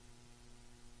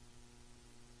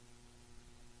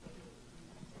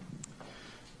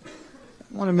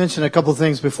I want to mention a couple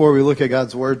things before we look at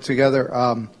God's Word together.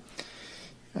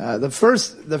 The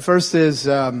first is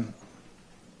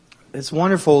it's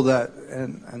wonderful that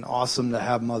and awesome to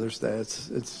have Mother's Day.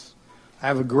 I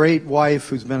have a great wife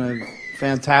who's been a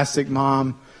fantastic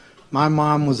mom. My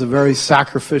mom was a very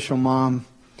sacrificial mom.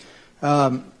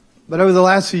 But over the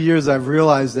last few years, I've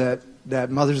realized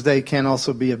that Mother's Day can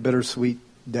also be a bittersweet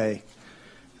day.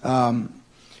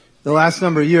 The last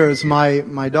number of years,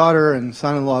 my daughter and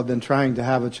son-in-law have been trying to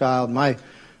have a child. My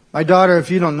daughter,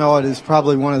 if you don't know it, is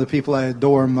probably one of the people I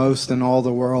adore most in all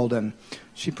the world, and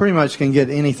she pretty much can get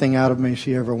anything out of me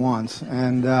she ever wants.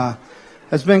 And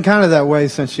it's been kind of that way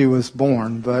since she was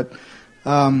born. But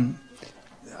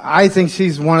I think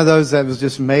she's one of those that was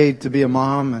just made to be a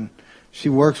mom, and she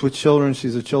works with children.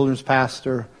 She's a children's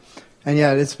pastor. And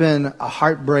yet it's been a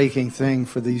heartbreaking thing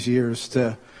for these years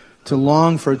to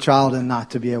long for a child and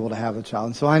not to be able to have a child.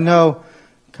 And so I know,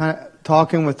 kind of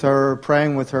talking with her,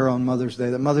 praying with her on Mother's Day,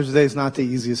 that Mother's Day is not the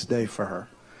easiest day for her.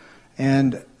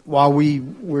 And while we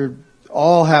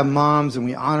all have moms and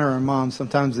we honor our moms,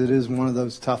 sometimes it is one of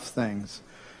those tough things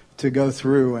to go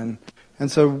through. And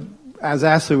so as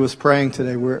Ashley was praying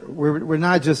today, we're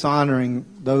not just honoring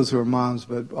those who are moms,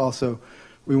 but also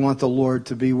we want the Lord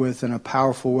to be with in a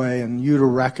powerful way, and you to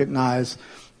recognize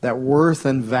that worth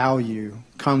and value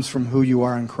comes from who you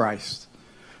are in Christ.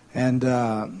 And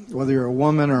whether you're a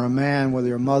woman or a man, whether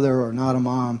you're a mother or not a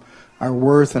mom, our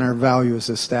worth and our value is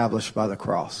established by the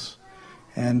cross.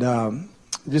 And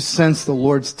just sense the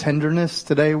Lord's tenderness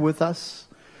today with us,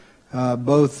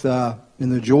 both in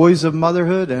the joys of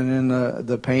motherhood and in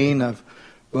the pain of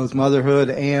both motherhood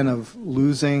and of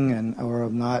losing or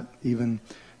of not even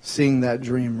seeing that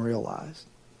dream realized.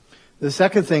 The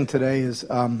second thing today is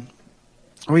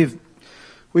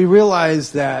we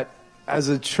realize that as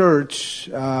a church,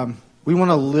 we want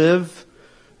to live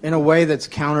in a way that's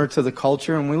counter to the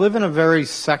culture, and we live in a very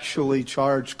sexually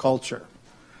charged culture.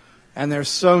 And there's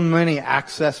so many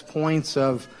access points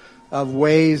of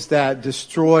ways that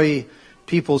destroy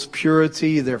people's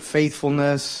purity, their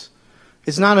faithfulness.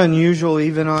 It's not unusual,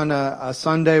 even on a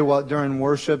Sunday during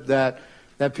worship, that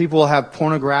people have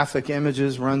pornographic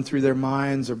images run through their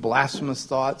minds or blasphemous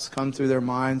thoughts come through their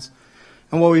minds.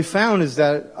 And what we found is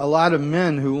that a lot of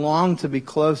men who long to be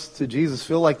close to Jesus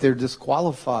feel like they're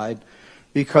disqualified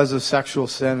because of sexual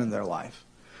sin in their life.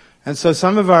 And so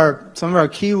some of our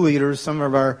key leaders, some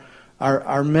of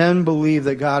our men believe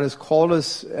that God has called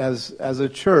us as a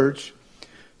church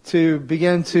to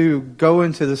begin to go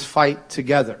into this fight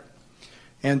together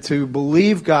and to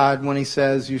believe God when He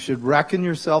says you should reckon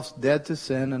yourselves dead to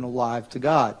sin and alive to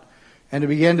God. And to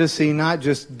begin to see not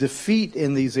just defeat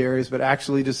in these areas, but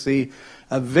actually to see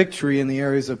a victory in the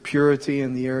areas of purity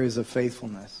and the areas of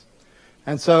faithfulness.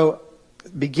 And so,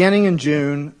 beginning in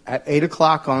June at 8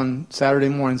 o'clock on Saturday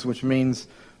mornings, which means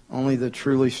only the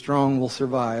truly strong will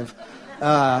survive,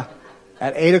 at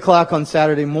 8 o'clock on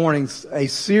Saturday mornings, a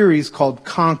series called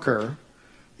Conquer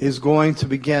is going to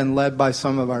begin, led by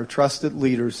some of our trusted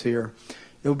leaders here.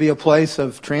 It will be a place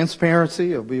of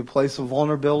transparency, it will be a place of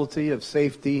vulnerability, of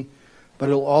safety, but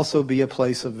it will also be a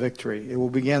place of victory. It will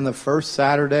begin the first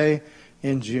Saturday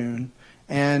in June.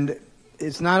 And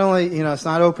it's not only, it's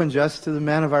not open just to the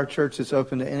men of our church. It's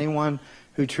open to anyone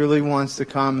who truly wants to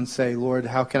come and say, Lord,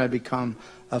 how can I become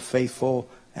a faithful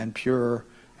and pure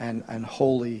and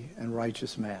holy and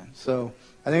righteous man? So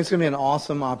I think it's going to be an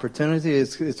awesome opportunity.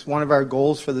 It's one of our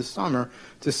goals for the summer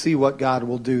to see what God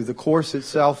will do. The course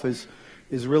itself is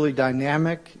really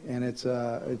dynamic, and it's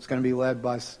going to be led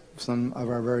by some of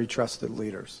our very trusted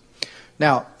leaders.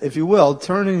 Now, if you will,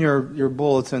 turn in your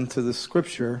bulletin to the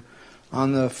scripture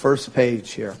on the first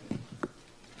page here.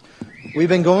 We've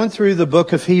been going through the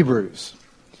book of Hebrews.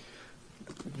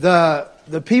 The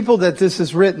people that this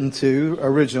is written to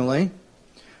originally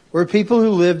were people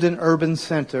who lived in urban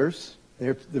centers.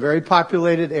 They're the very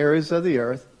populated areas of the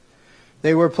earth.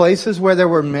 They were places where there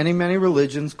were many, many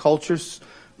religions, cultures,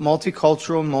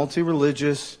 multicultural,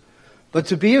 multi-religious. But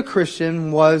to be a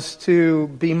Christian was to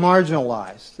be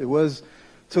marginalized. It was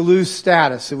to lose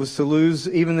status. It was to lose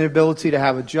even the ability to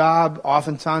have a job.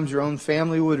 Oftentimes your own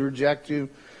family would reject you.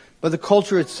 But the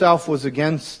culture itself was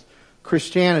against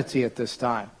Christianity at this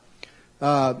time.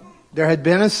 There had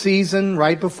been a season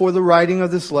right before the writing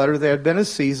of this letter. There had been a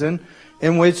season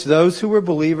in which those who were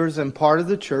believers and part of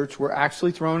the church were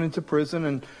actually thrown into prison,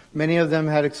 and many of them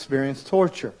had experienced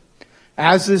torture.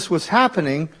 As this was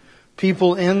happening,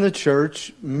 people in the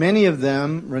church, many of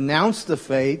them renounced the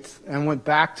faith and went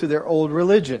back to their old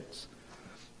religions.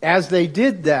 As they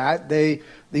did that,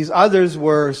 these others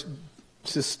were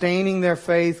sustaining their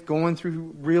faith, going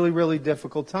through really, really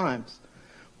difficult times.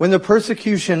 when the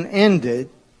persecution ended,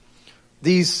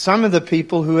 some of the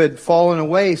people who had fallen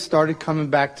away started coming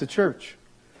back to church.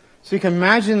 So you can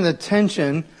imagine the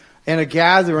tension in a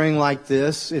gathering like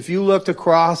this. If you looked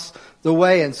across the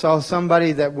way and saw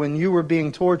somebody that when you were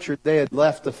being tortured, they had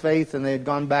left the faith and they had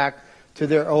gone back to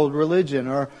their old religion,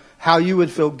 or how you would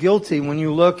feel guilty when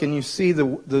you look and you see the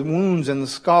wounds and the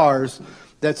scars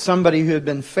that somebody who had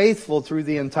been faithful through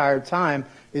the entire time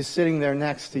is sitting there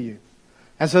next to you.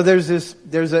 And so there's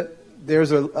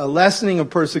a lessening of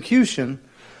persecution,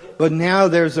 but now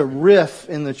there's a rift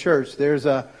in the church. There's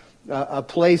a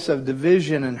place of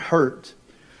division and hurt.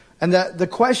 And the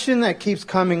question that keeps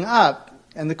coming up,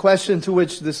 and the question to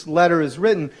which this letter is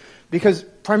written, because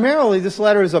primarily this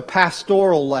letter is a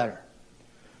pastoral letter.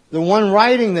 The one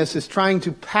writing this is trying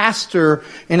to pastor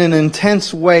in an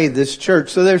intense way this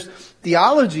church. So there's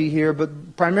theology here,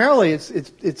 but primarily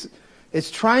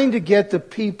it's trying to get the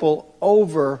people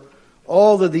over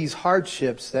all of these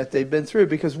hardships that they've been through.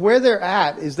 Because where they're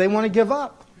at is they want to give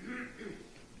up.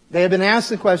 They have been asked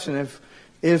the question,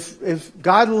 if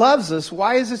God loves us,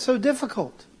 why is it so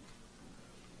difficult?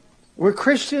 We're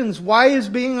Christians. Why is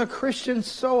being a Christian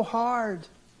so hard?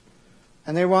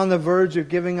 And they were on the verge of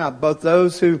giving up. Both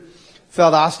those who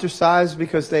felt ostracized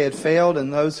because they had failed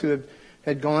and those who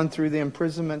had gone through the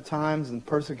imprisonment times and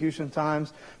persecution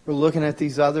times were looking at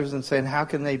these others and saying, how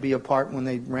can they be apart when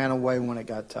they ran away when it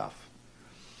got tough?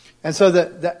 And so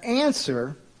the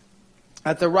answer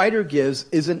that the writer gives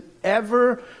is an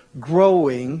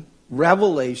ever-growing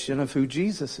revelation of who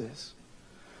Jesus is.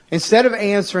 Instead of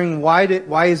answering, why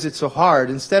is it so hard?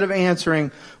 Instead of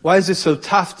answering, why is it so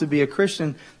tough to be a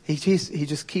Christian? He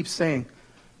just keeps saying,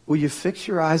 will you fix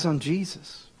your eyes on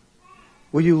Jesus?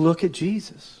 Will you look at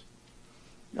Jesus?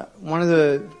 One of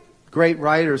the great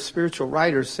writers, spiritual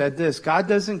writers, said this: God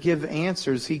doesn't give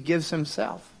answers, He gives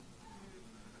Himself.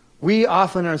 We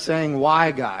often are saying,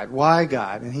 why God? Why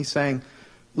God? And He's saying,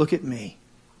 look at me.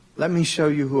 Let me show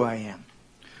you who I am.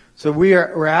 So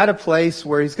we're at a place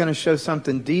where He's going to show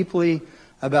something deeply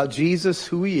about Jesus,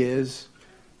 who He is,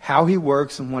 how He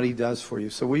works, and what He does for you.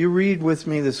 So will you read with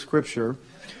me the scripture?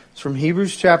 It's from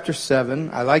Hebrews chapter 7.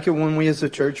 I like it when we as a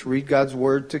church read God's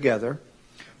Word together.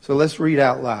 So let's read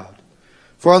out loud.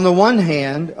 For on the one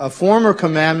hand, a former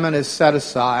commandment is set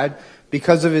aside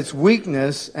because of its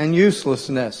weakness and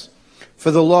uselessness,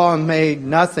 for the law made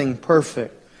nothing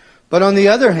perfect. But on the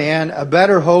other hand, a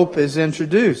better hope is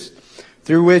introduced,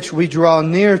 through which we draw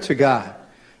near to God.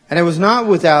 And it was not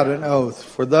without an oath,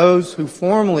 for those who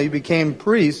formerly became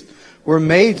priests were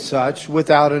made such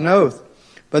without an oath.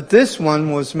 But this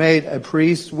one was made a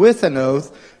priest with an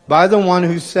oath by the one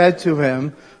who said to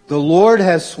him, the Lord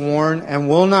has sworn and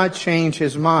will not change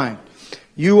His mind.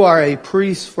 You are a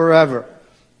priest forever.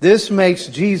 This makes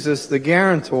Jesus the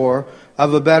guarantor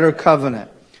of a better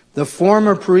covenant. The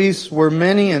former priests were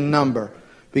many in number,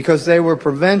 because they were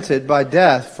prevented by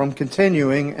death from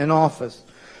continuing in office.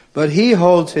 But He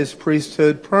holds His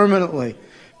priesthood permanently,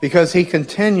 because He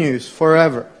continues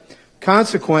forever.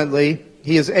 Consequently,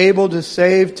 He is able to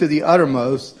save to the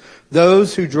uttermost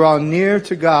those who draw near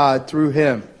to God through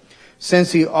Him,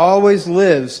 since He always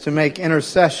lives to make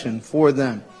intercession for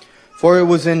them. For it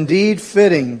was indeed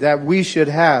fitting that we should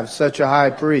have such a high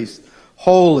priest,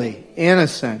 holy,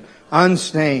 innocent,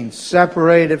 unstained,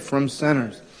 separated from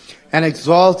sinners, and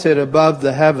exalted above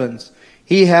the heavens.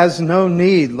 He has no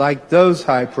need, like those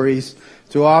high priests,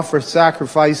 to offer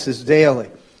sacrifices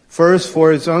daily, first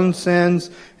for His own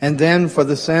sins and then for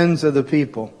the sins of the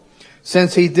people,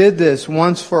 since He did this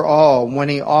once for all when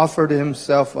He offered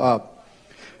Himself up.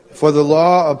 For the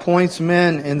law appoints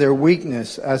men in their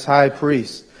weakness as high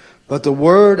priests, but the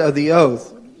word of the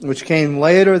oath, which came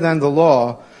later than the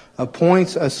law,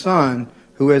 appoints a son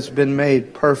who has been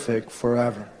made perfect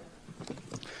forever.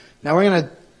 Now we're going to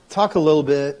talk a little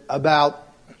bit about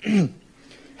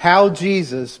how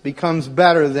Jesus becomes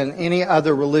better than any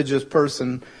other religious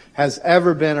person has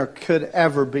ever been or could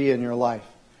ever be in your life.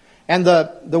 And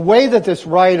the way that this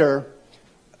writer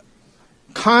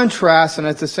contrasts and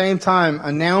at the same time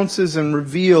announces and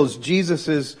reveals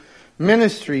Jesus'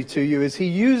 ministry to you is he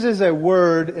uses a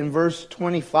word in verse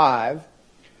 25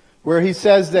 where he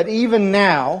says that even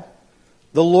now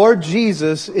the Lord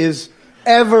Jesus is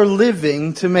ever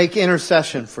living to make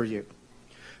intercession for you.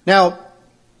 Now,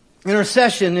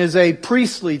 intercession is a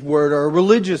priestly word or a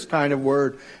religious kind of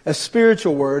word, a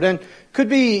spiritual word, and could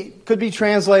be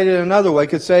translated another way.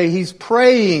 Could say He's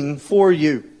praying for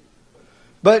you.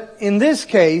 But in this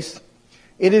case,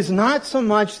 it is not so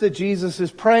much that Jesus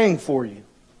is praying for you.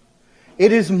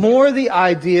 It is more the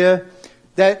idea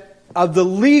that of the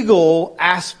legal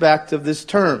aspect of this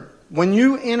term. When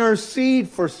you intercede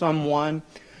for someone,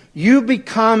 you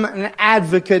become an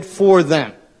advocate for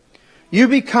them. You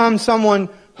become someone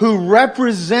who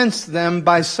represents them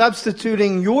by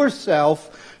substituting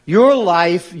yourself, your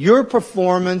life, your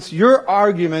performance, your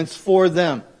arguments for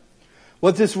them.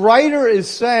 What this writer is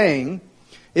saying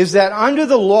is that under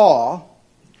the law,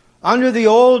 under the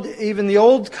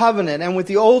old covenant, and with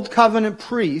the old covenant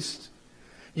priest,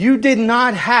 you did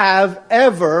not have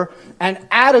ever an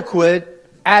adequate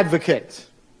advocate.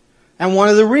 And one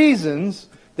of the reasons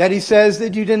that he says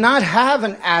that you did not have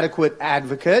an adequate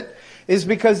advocate is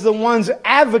because the ones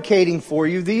advocating for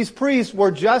you, these priests,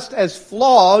 were just as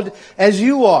flawed as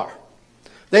you are.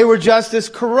 They were just as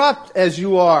corrupt as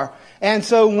you are. And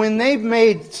so when they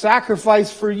made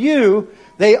sacrifice for you,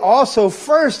 they also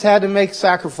first had to make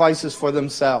sacrifices for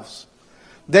themselves.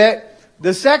 That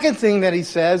the second thing that he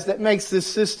says that makes this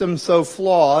system so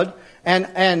flawed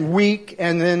and weak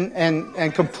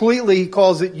and completely, he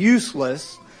calls it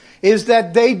useless, is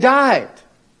that they died.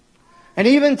 And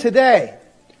even today,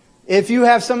 if you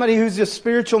have somebody who's a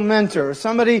spiritual mentor, or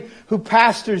somebody who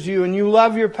pastors you and you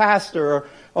love your pastor,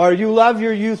 or you love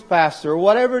your youth pastor, or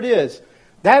whatever it is,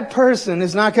 that person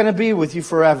is not going to be with you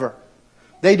forever.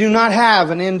 They do not have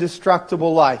an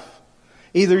indestructible life.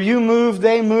 Either you move,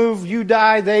 they move, you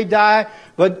die, they die,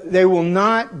 but they will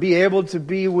not be able to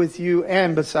be with you.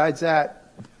 And besides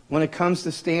that, when it comes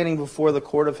to standing before the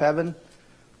court of heaven,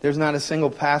 there's not a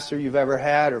single pastor you've ever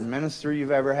had, or minister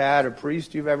you've ever had, or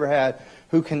priest you've ever had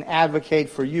who can advocate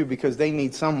for you, because they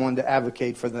need someone to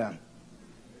advocate for them.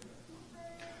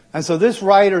 And so this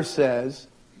writer says,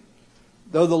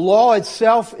 though the law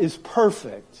itself is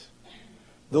perfect,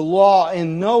 the law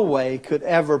in no way could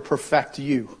ever perfect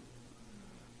you.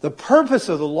 The purpose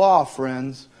of the law,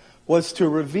 friends, was to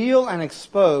reveal and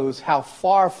expose how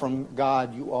far from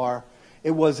God you are.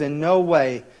 It was in no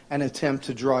way an attempt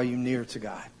to draw you near to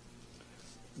God.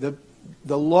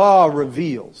 The law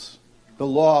reveals. The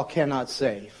law cannot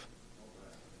save.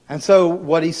 And so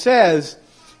what he says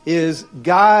is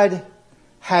God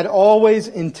had always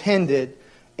intended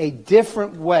a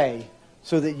different way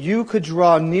so that you could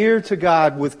draw near to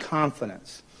God with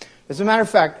confidence. As a matter of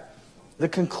fact, the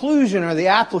conclusion or the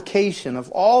application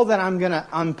of all that I'm going to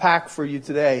unpack for you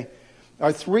today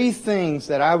are three things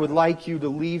that I would like you to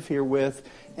leave here with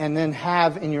and then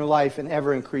have in your life in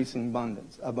ever-increasing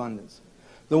abundance.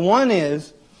 The one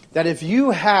is that if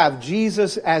you have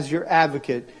Jesus as your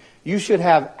advocate, you should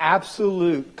have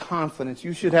absolute confidence.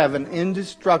 You should have an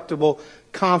indestructible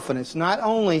confidence, not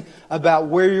only about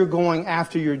where you're going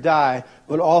after you die,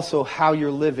 but also how you're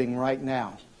living right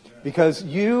now. Because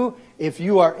if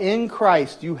you are in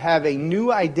Christ, you have a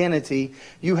new identity.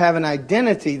 You have an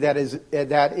identity that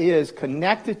is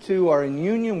connected to or in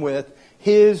union with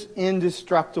His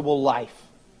indestructible life.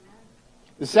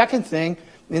 The second thing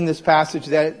in this passage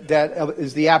that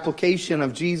is the application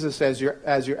of Jesus as your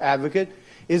advocate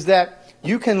is that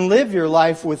you can live your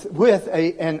life with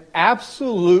an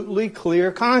absolutely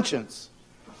clear conscience.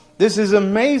 This is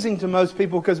amazing to most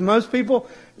people because most people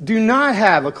do not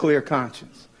have a clear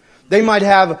conscience. They might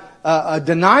have a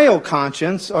denial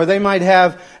conscience, or they might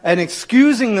have an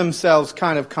excusing themselves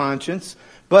kind of conscience.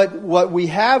 But what we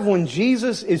have when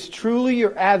Jesus is truly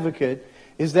your advocate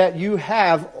is that you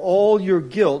have all your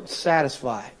guilt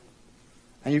satisfied.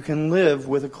 And you can live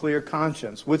with a clear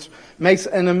conscience, which makes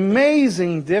an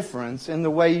amazing difference in the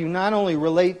way you not only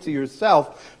relate to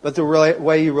yourself, but the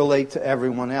way you relate to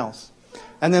everyone else.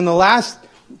 And then the last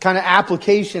kind of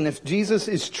application, if Jesus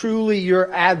is truly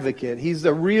your advocate, He's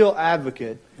the real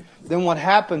advocate, then what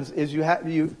happens is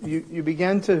you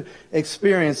begin to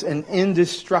experience an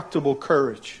indestructible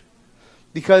courage.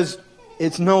 Because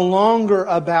it's no longer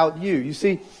about you. You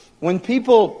see, when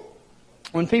people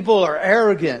are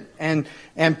arrogant and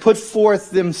put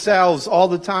forth themselves all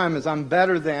the time as I'm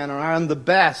better than, or I'm the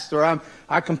best, or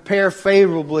I compare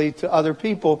favorably to other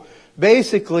people,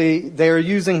 basically they are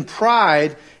using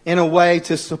pride in a way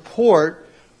to support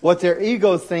what their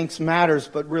ego thinks matters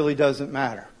but really doesn't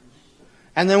matter.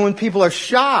 And then when people are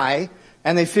shy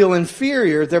and they feel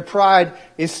inferior, their pride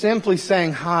is simply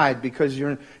saying hide because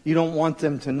you don't want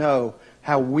them to know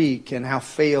how weak and how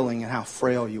failing and how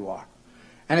frail you are.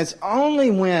 And it's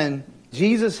only when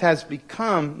Jesus has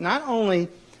become not only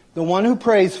the one who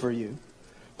prays for you,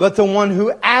 but the one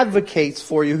who advocates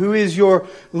for you, who is your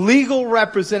legal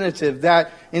representative,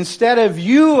 that instead of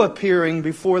you appearing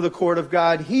before the court of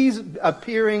God, He's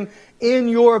appearing in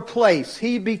your place.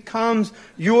 He becomes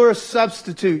your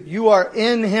substitute. You are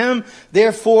in Him.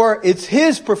 Therefore, it's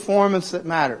His performance that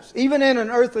matters. Even in an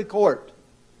earthly court.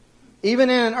 Even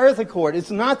in an earthly court.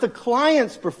 It's not the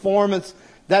client's performance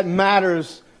that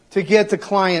matters to get the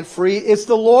client free. It's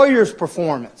the lawyer's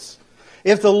performance.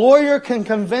 If the lawyer can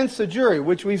convince the jury,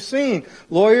 which we've seen,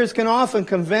 lawyers can often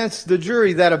convince the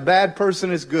jury that a bad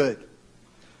person is good.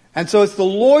 And so it's the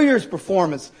lawyer's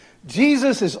performance.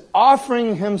 Jesus is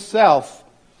offering himself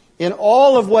in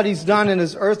all of what he's done in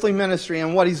his earthly ministry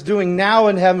and what he's doing now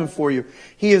in heaven for you.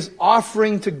 He is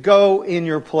offering to go in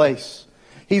your place.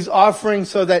 He's offering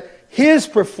so that his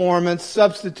performance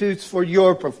substitutes for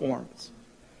your performance.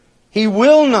 He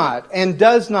will not and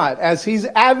does not, as he's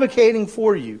advocating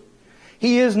for you,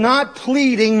 he is not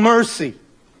pleading mercy.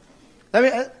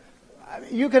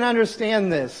 You can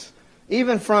understand this.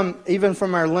 Even from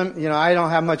our, I don't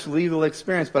have much legal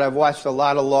experience, but I've watched a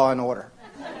lot of Law and Order.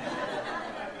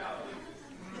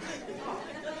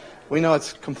 We know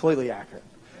it's completely accurate.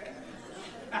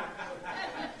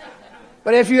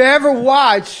 But if you ever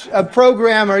watch a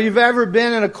program or you've ever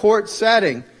been in a court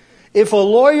setting, if a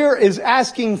lawyer is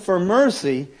asking for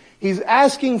mercy, he's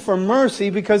asking for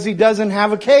mercy because he doesn't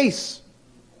have a case.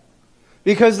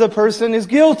 Because the person is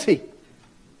guilty.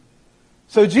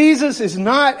 So Jesus is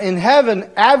not in heaven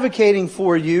advocating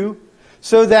for you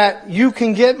so that you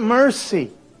can get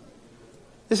mercy.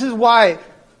 This is why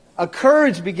a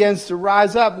courage begins to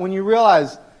rise up when you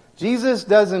realize Jesus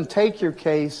doesn't take your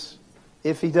case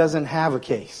if he doesn't have a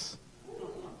case.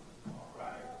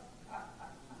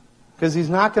 Because he's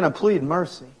not going to plead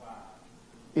mercy.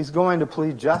 He's going to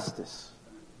plead justice.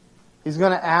 He's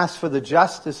going to ask for the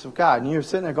justice of God. And you're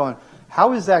sitting there going,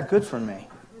 how is that good for me?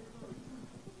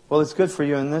 Well, it's good for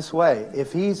you in this way.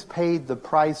 If he's paid the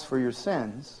price for your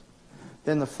sins,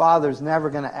 then the Father's never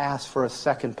going to ask for a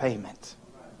second payment.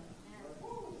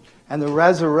 And the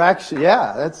resurrection,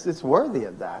 it's worthy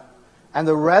of that. And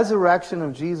the resurrection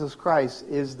of Jesus Christ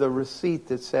is the receipt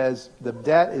that says the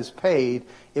debt is paid.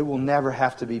 It will never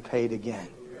have to be paid again.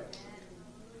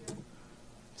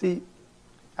 See,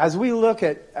 as we look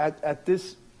at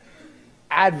this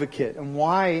advocate and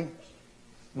why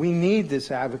we need this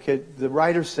advocate, the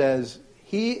writer says,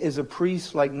 he is a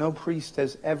priest like no priest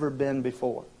has ever been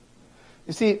before.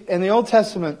 You see, in the Old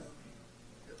Testament,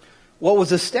 what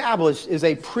was established is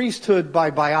a priesthood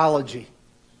by biology.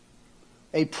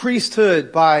 A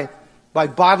priesthood by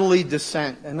bodily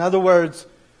descent. In other words,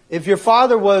 if your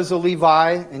father was a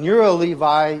Levi and you're a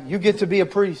Levi, you get to be a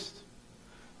priest.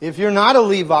 If you're not a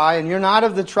Levi and you're not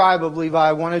of the tribe of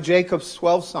Levi, one of Jacob's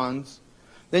 12 sons,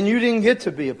 then you didn't get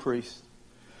to be a priest.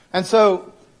 And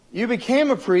so you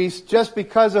became a priest just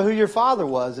because of who your father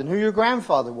was and who your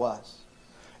grandfather was.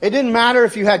 It didn't matter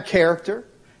if you had character.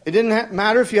 It didn't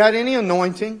matter if you had any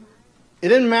anointing. It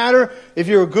didn't matter if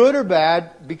you were good or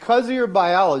bad. Because of your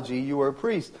biology, you were a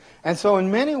priest. And so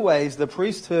in many ways, the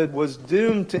priesthood was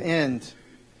doomed to end.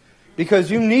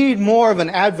 Because you need more of an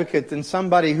advocate than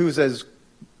somebody who's as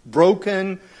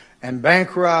broken and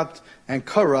bankrupt and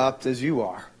corrupt as you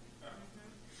are.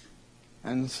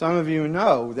 And some of you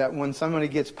know that when somebody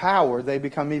gets power, they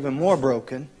become even more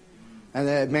broken. And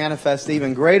they manifest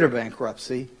even greater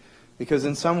bankruptcy. Because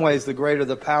in some ways, the greater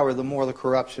the power, the more the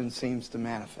corruption seems to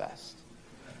manifest.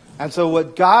 And so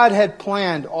what God had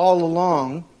planned all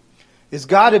along is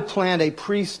God had planned a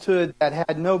priesthood that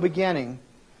had no beginning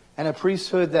and a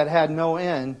priesthood that had no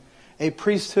end. A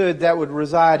priesthood that would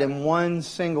reside in one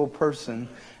single person.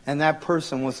 And that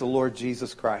person was the Lord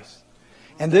Jesus Christ.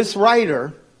 And this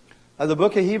writer of the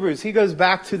book of Hebrews, he goes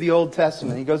back to the Old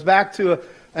Testament. He goes back to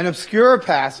an obscure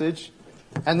passage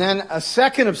and then a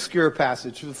second obscure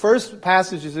passage. The first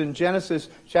passage is in Genesis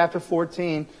chapter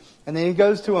 14. And then he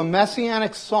goes to a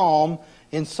messianic psalm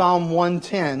in Psalm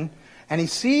 110. And he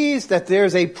sees that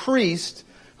there's a priest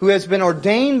who has been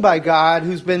ordained by God,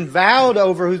 who's been vowed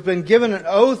over, who's been given an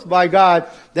oath by God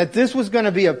that this was going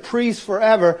to be a priest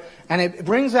forever. And it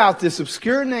brings out this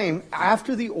obscure name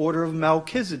after the order of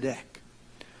Melchizedek.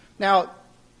 Now,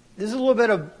 this is a little bit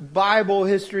of Bible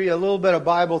history, a little bit of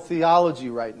Bible theology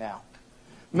right now.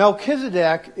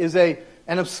 Melchizedek is an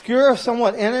obscure,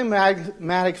 somewhat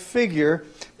enigmatic figure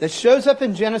that shows up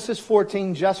in Genesis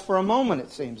 14 just for a moment,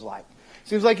 it seems like. It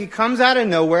seems like he comes out of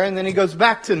nowhere and then he goes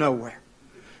back to nowhere.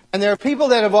 And there are people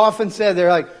that have often said, they're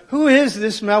like, who is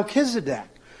this Melchizedek?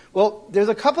 Well, there's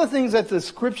a couple of things that the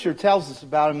Scripture tells us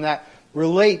about him that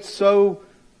relate so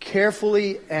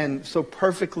carefully and so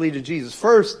perfectly to Jesus.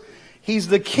 First, he's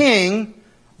the king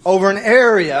over an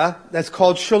area that's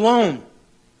called Shalom.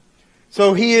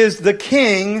 So he is the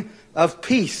king of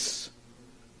peace.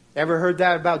 Ever heard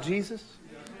that about Jesus?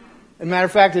 As a matter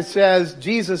of fact, it says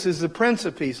Jesus is the Prince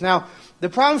of Peace. Now, the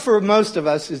problem for most of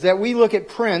us is that we look at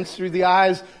Prince through the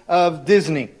eyes of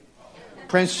Disney.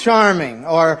 Prince Charming,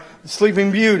 or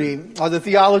Sleeping Beauty, or the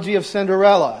theology of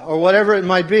Cinderella, or whatever it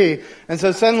might be. And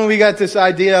so suddenly we got this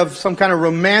idea of some kind of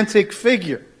romantic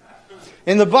figure.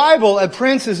 In the Bible, a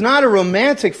prince is not a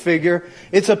romantic figure.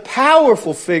 It's a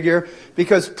powerful figure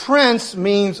because prince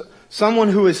means someone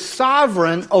who is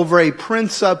sovereign over a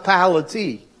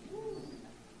principality.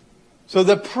 So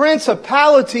the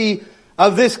principality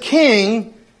of this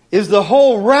king is the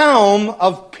whole realm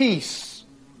of peace.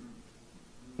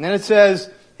 And then it says,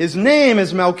 his name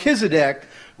is Melchizedek,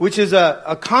 which is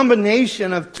a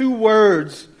combination of two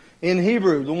words in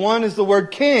Hebrew. The one is the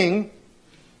word king,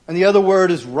 and the other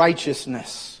word is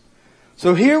righteousness.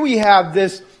 So here we have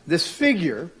this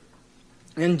figure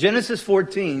in Genesis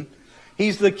 14.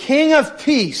 He's the king of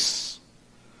peace,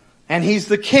 and he's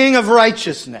the king of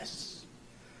righteousness.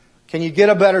 Can you get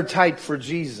a better type for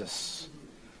Jesus?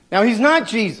 Now, he's not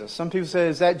Jesus. Some people say,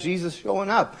 is that Jesus showing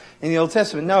up in the Old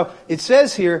Testament? No, it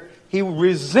says here, he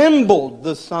resembled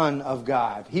the Son of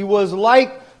God. He was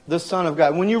like the Son of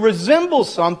God. When you resemble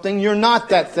something, you're not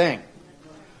that thing.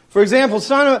 For example,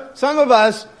 some of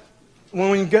us,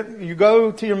 when you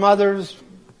go to your mother's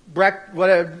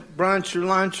brunch or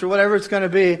lunch or whatever it's going to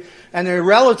be, and there are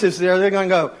relatives there, they're going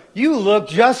to go, you look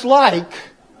just like,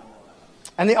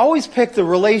 and they always pick the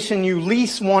relation you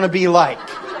least want to be like.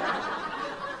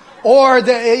 Or,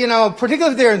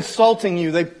 particularly if they're insulting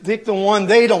you, they pick the one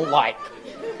they don't like.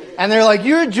 And they're like,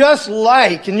 you're just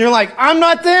like, and you're like, I'm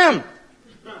not them.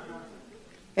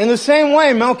 In the same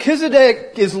way,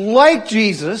 Melchizedek is like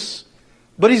Jesus,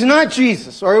 but he's not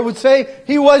Jesus. Or it would say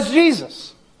he was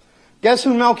Jesus. Guess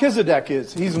who Melchizedek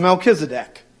is? He's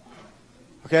Melchizedek.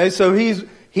 Okay, so he's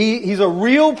a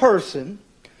real person.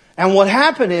 And what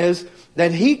happened is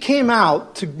that he came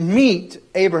out to meet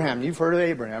Abraham. You've heard of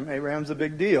Abraham. Abraham's a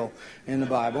big deal in the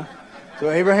Bible. So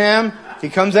Abraham, he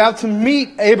comes out to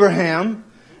meet Abraham.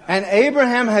 And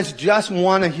Abraham has just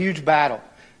won a huge battle.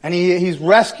 And he's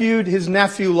rescued his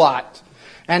nephew Lot.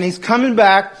 And he's coming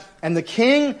back, and the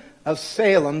king of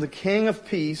Salem, the king of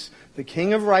peace, the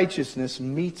king of righteousness,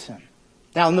 meets him.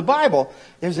 Now, in the Bible,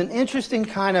 there's an interesting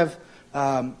kind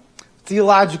of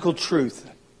theological truth.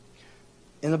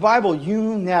 In the Bible,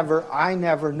 you never, I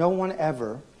never, no one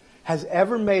ever has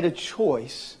ever made a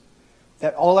choice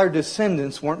that all our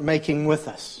descendants weren't making with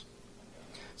us.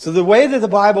 So the way that the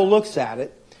Bible looks at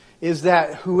it is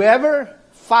that whoever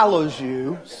follows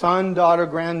you, son, daughter,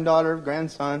 granddaughter,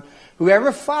 grandson,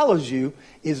 whoever follows you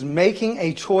is making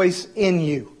a choice in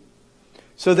you.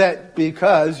 So that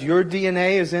because your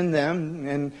DNA is in them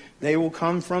and they will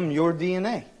come from your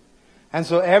DNA. And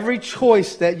so every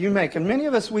choice that you make, and many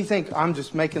of us, we think, I'm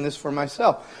just making this for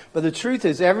myself. But the truth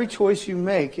is, every choice you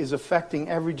make is affecting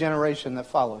every generation that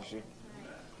follows you.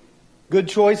 Good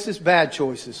choices, bad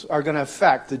choices are going to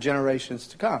affect the generations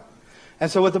to come. And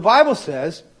so what the Bible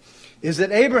says is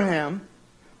that Abraham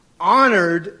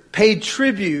honored, paid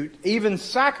tribute, even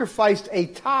sacrificed a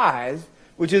tithe,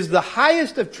 which is the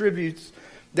highest of tributes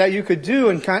that you could do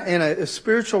in a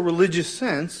spiritual religious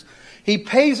sense. He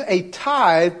pays a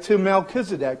tithe to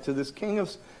Melchizedek, to this king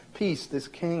of peace, this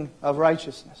king of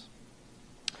righteousness.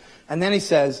 And then he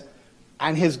says,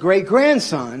 and his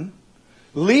great-grandson,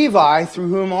 Levi, through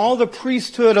whom all the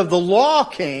priesthood of the law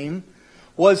came,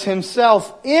 was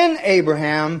himself in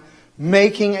Abraham,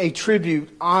 making a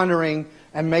tribute, honoring,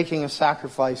 and making a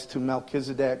sacrifice to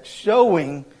Melchizedek,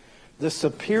 showing the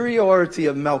superiority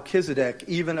of Melchizedek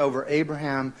even over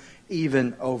Abraham,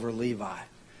 even over Levi.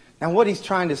 Now what he's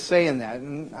trying to say in that,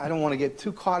 and I don't want to get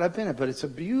too caught up in it, but it's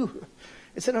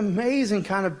an amazing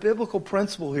kind of biblical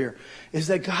principle here, is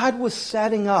that God was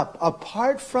setting up,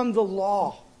 apart from the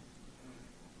law,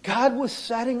 God was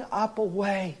setting up a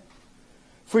way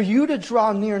for you to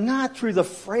draw near, not through the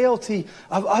frailty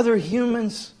of other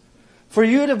humans, for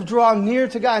you to draw near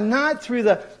to God, not through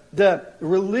the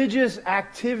religious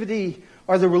activity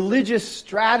or the religious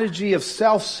strategy of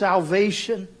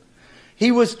self-salvation.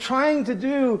 He was trying to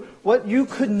do what you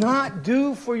could not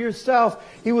do for yourself.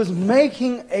 He was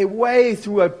making a way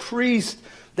through a priest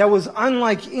that was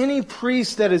unlike any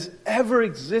priest that has ever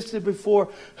existed before,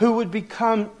 who would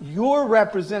become your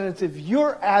representative,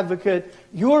 your advocate,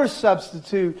 your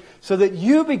substitute, so that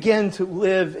you begin to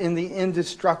live in the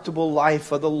indestructible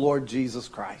life of the Lord Jesus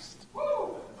Christ.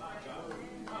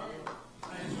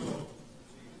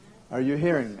 Are you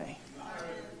hearing me?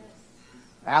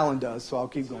 Alan does, so I'll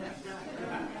keep going.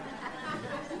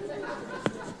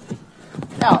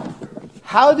 Now,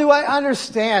 how do I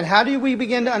understand? How do we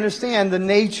begin to understand the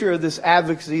nature of this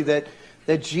advocacy that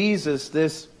Jesus,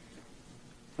 this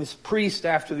priest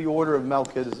after the order of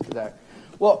Melchizedek?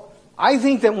 Well, I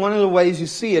think that one of the ways you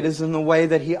see it is in the way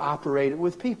that he operated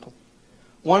with people.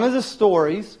 One of the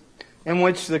stories in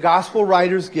which the gospel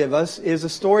writers give us is a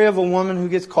story of a woman who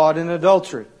gets caught in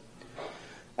adultery.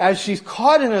 as she's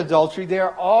caught in adultery, there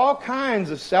are all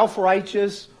kinds of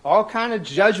self-righteous, all kind of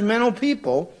judgmental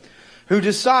people who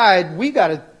decide we've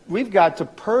got to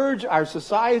purge our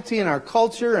society and our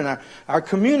culture and our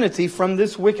community from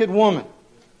this wicked woman.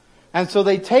 And so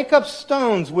they take up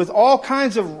stones with all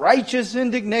kinds of righteous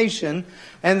indignation,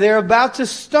 and they're about to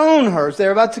stone her.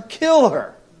 They're about to kill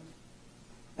her.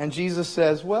 And Jesus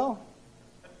says, well,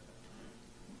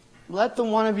 let the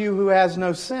one of you who has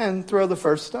no sin throw the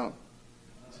first stone.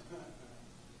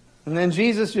 And then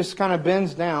Jesus just kind of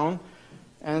bends down,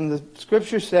 and the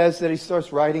Scripture says that he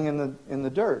starts writing in the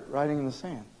dirt, writing in the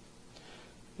sand.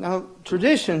 Now,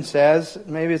 tradition says,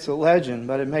 maybe it's a legend,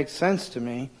 but it makes sense to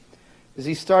me, is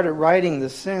he started writing the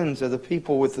sins of the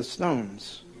people with the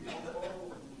stones.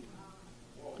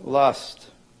 Lust,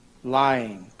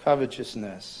 lying,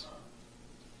 covetousness,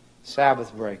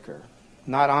 Sabbath breaker,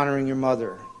 not honoring your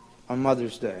mother on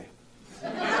Mother's Day.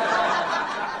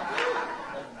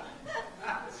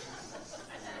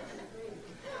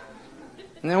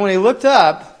 And then when he looked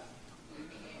up,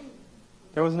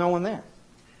 there was no one there.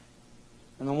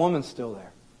 And the woman's still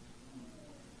there.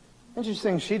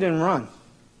 Interesting, she didn't run.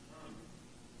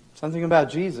 Something about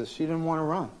Jesus, she didn't want to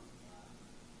run.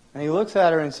 And he looks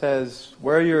at her and says,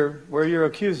 where are your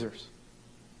accusers?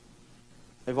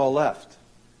 They've all left.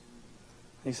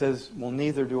 He says, well,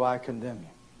 neither do I condemn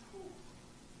you.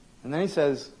 And then he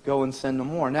says, go and sin no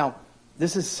more. Now,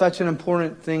 this is such an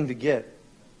important thing to get.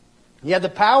 He had the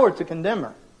power to condemn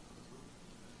her.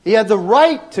 He had the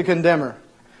right to condemn her.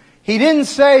 He didn't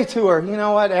say to her, you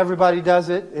know what, everybody does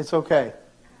it, it's okay.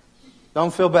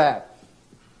 Don't feel bad.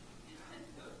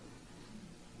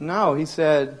 No, he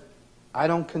said, I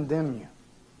don't condemn you.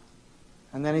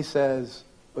 And then he says,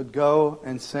 but go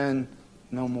and sin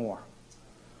no more.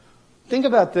 Think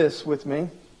about this with me.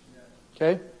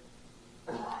 Okay?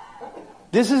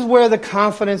 This is where the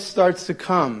confidence starts to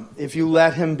come if you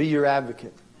let him be your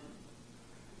advocate.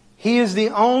 He is the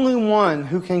only one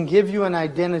who can give you an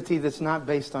identity that's not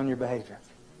based on your behavior.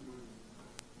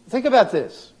 Think about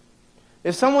this.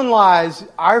 If someone lies,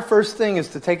 our first thing is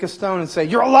to take a stone and say,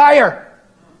 you're a liar.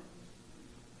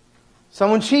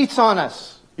 Someone cheats on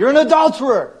us. You're an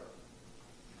adulterer.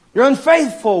 You're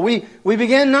unfaithful. We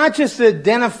begin not just to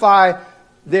identify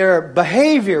their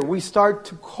behavior. We start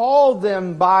to call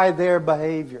them by their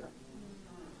behavior.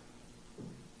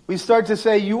 We start to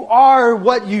say, you are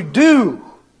what you do.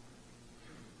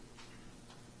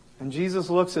 And Jesus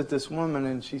looks at this woman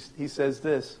and he says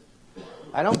this,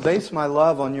 I don't base my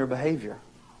love on your behavior,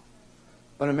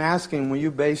 but I'm asking, will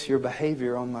you base your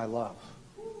behavior on my love?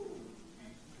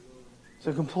 It's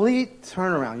a complete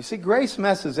turnaround. You see, grace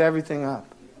messes everything up.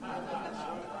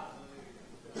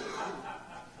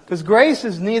 Because grace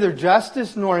is neither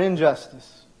justice nor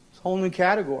injustice. It's a whole new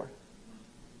category.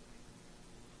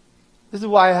 This is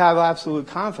why I have absolute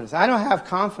confidence. I don't have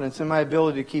confidence in my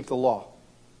ability to keep the law.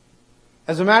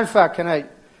 As a matter of fact, can I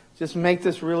just make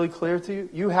this really clear to you?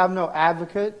 You have no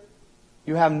advocate.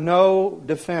 You have no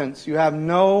defense. You have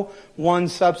no one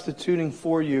substituting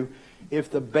for you if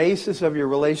the basis of your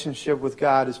relationship with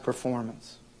God is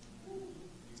performance.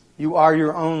 You are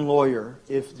your own lawyer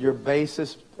if your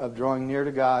basis of drawing near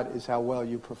to God is how well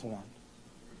you perform.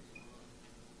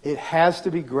 It has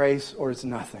to be grace or it's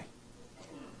nothing.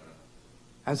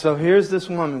 And so here's this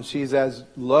woman. She's as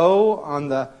low on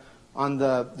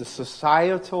the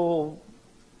societal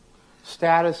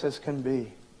status as can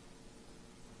be.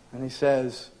 And he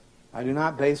says, I do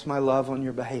not base my love on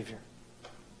your behavior,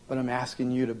 but I'm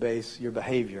asking you to base your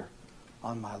behavior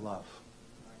on my love.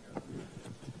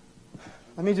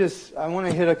 I want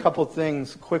to hit a couple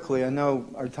things quickly. I know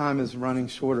our time is running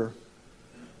shorter.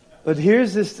 But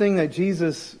here's this thing that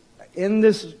Jesus, in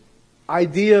this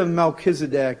idea of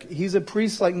Melchizedek, he's a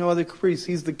priest like no other priest.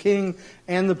 He's the king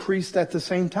and the priest at the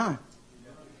same time.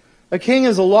 A king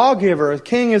is a lawgiver. A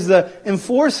king is the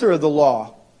enforcer of the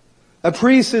law. A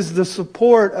priest is the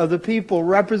support of the people,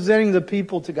 representing the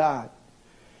people to God.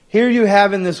 Here you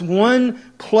have in this one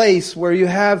place where you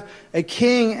have a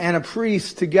king and a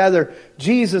priest together.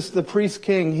 Jesus, the priest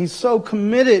king, he's so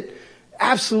committed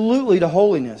absolutely to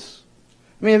holiness.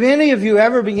 I mean, if any of you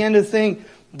ever began to think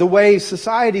the way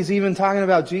society's even talking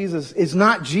about Jesus, it's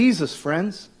not Jesus,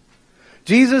 friends.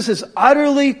 Jesus is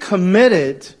utterly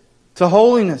committed to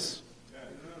holiness.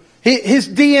 His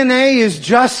DNA is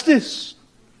justice.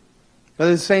 But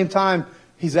at the same time,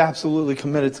 he's absolutely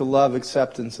committed to love,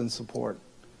 acceptance, and support.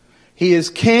 He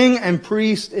is king and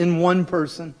priest in one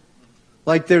person,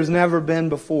 like there's never been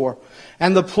before.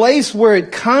 And the place where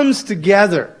it comes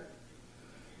together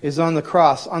is on the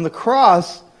cross. On the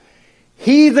cross,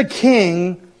 he, the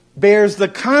king, bears the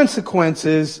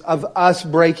consequences of us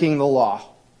breaking the law.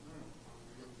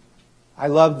 I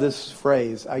love this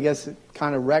phrase. I guess it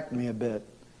kind of wrecked me a bit.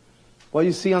 What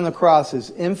you see on the cross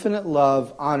is infinite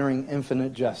love honoring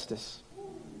infinite justice.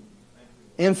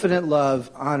 Infinite love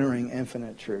honoring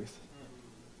infinite truth.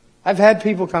 I've had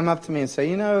people come up to me and say,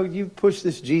 you push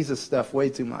this Jesus stuff way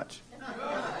too much.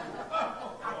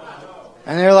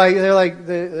 And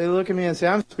they look at me and say,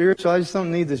 I'm spiritual, I just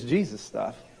don't need this Jesus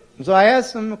stuff. And so I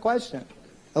asked them a question.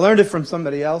 I learned it from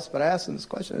somebody else, but I asked them this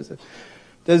question. I said,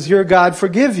 does your God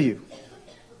forgive you?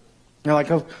 They're like,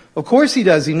 of course He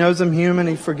does. He knows I'm human.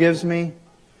 He forgives me.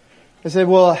 I said,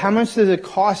 well, how much does it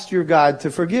cost your God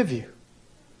to forgive you?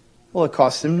 Well, it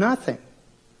costs Him nothing.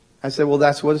 I said, well,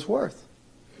 that's what it's worth.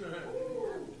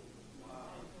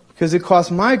 Because it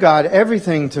cost my God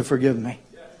everything to forgive me.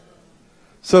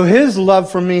 So His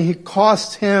love for me, He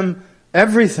cost Him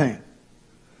everything.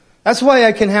 That's why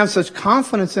I can have such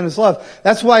confidence in His love.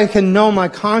 That's why I can know my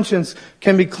conscience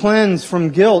can be cleansed from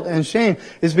guilt and shame.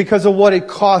 Is because of what it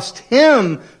cost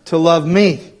Him to love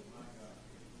me.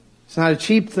 It's not a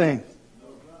cheap thing.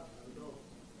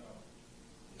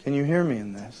 Can you hear me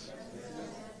in this?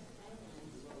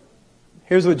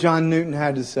 Here's what John Newton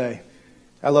had to say.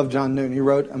 I love John Newton. He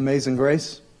wrote Amazing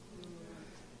Grace.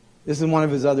 This is one of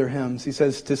his other hymns. He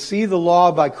says, to see the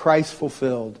law by Christ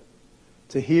fulfilled,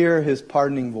 to hear His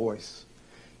pardoning voice,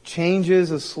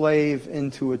 changes a slave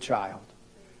into a child,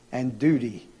 and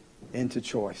duty into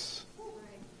choice.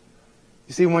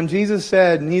 You see, when Jesus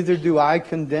said, neither do I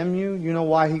condemn you, you know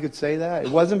why He could say that?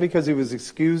 It wasn't because He was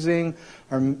excusing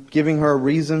or giving her a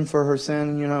reason for her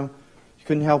sin, you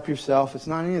couldn't help yourself. It's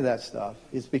not any of that stuff.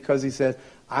 It's because He said,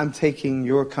 I'm taking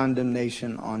your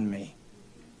condemnation on me.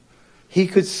 He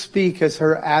could speak as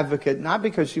her advocate, not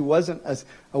because she wasn't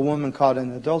a woman caught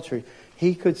in adultery.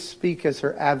 He could speak as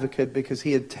her advocate because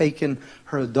He had taken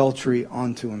her adultery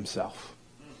onto Himself.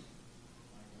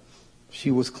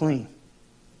 She was clean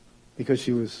because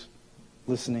she was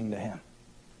listening to Him.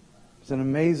 It's an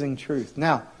amazing truth.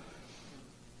 Now,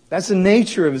 that's the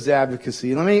nature of His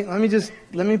advocacy. Let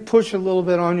me push a little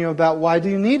bit on you about why do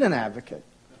you need an advocate?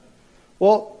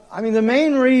 Well, the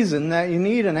main reason that you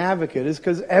need an advocate is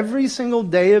because every single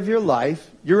day of your life,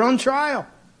 you're on trial.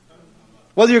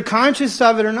 Whether you're conscious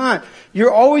of it or not,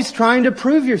 you're always trying to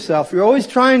prove yourself. You're always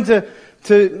trying to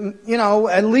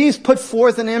at least put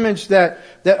forth an image that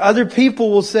other people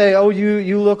will say, oh,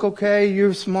 you look okay,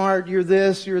 you're smart, you're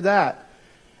this, you're that.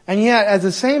 And yet, at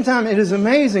the same time, it is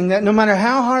amazing that no matter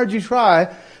how hard you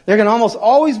try, there can almost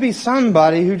always be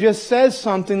somebody who just says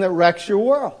something that wrecks your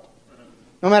world.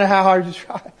 No matter how hard you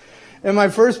try. In my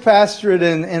first pastorate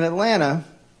in Atlanta,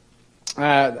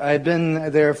 I had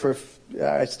been there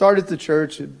I started the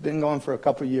church, had been going for a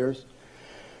couple of years.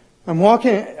 I'm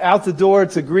walking out the door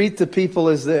to greet the people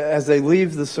as they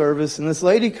leave the service, and this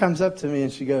lady comes up to me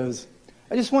and she goes,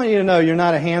 I just want you to know you're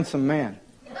not a handsome man.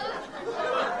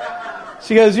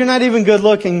 She goes, you're not even good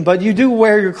looking, but you do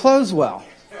wear your clothes well.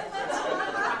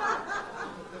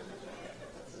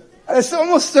 It's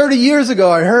almost 30 years ago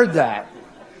I heard that.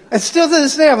 And still to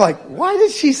this day, I'm like, why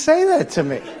did she say that to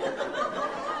me?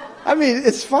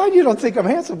 It's fine you don't think I'm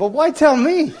handsome, but why tell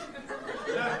me?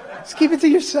 Just keep it to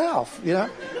yourself,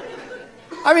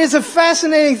 It's a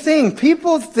fascinating thing.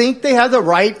 People think they have the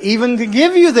right even to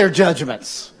give you their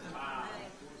judgments.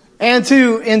 And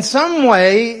to, in some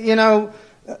way,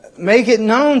 make it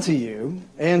known to you,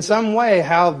 in some way,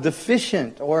 how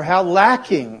deficient or how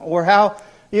lacking or how,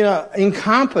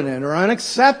 incompetent or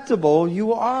unacceptable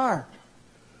you are.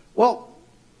 Well,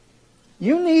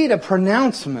 you need a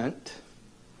pronouncement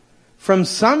from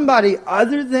somebody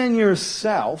other than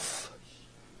yourself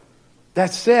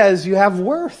that says you have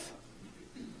worth.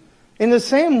 In the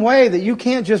same way that you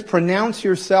can't just pronounce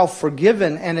yourself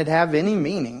forgiven and it have any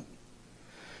meaning.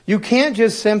 You can't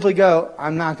just simply go,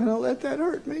 I'm not going to let that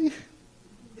hurt me.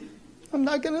 I'm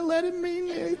not going to let it mean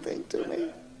anything to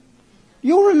me.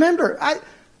 You'll remember.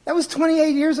 That was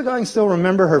 28 years ago. I can still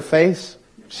remember her face.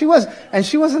 She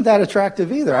wasn't that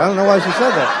attractive either. I don't know why she said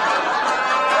that.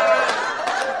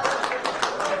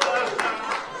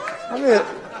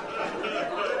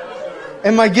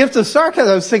 In my gift of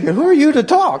sarcasm, I was thinking, who are you to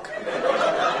talk?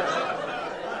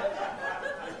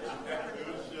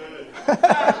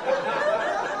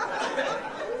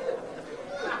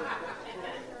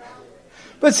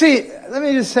 But see, let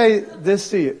me just say this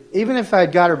to you. Even if I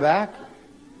had got her back,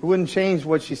 it wouldn't change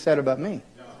what she said about me.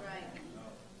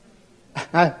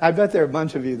 I bet there are a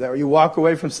bunch of you that you walk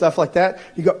away from stuff like that,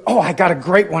 you go, oh, I got a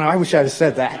great one. I wish I had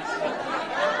said that.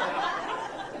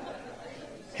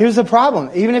 Here's the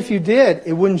problem. Even if you did,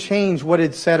 it wouldn't change what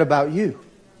it said about you.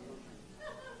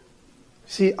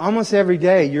 See, almost every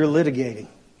day you're litigating.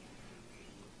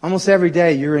 Almost every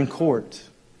day you're in court.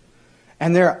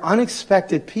 And there are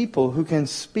unexpected people who can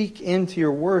speak into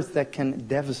your worth that can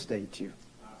devastate you.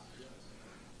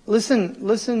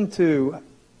 Listen to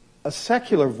a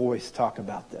secular voice talk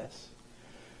about this.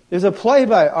 There's a play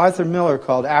by Arthur Miller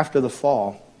called After the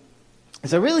Fall.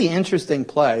 It's a really interesting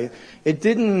play. It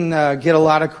didn't get a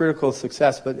lot of critical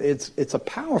success, but it's a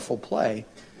powerful play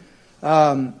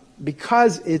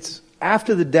because it's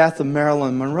after the death of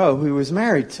Marilyn Monroe, who he was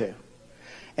married to.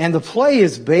 And the play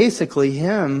is basically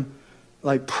him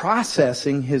like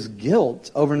processing his guilt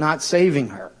over not saving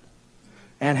her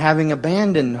and having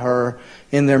abandoned her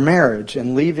in their marriage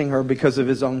and leaving her because of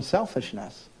his own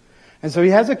selfishness. And so he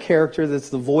has a character that's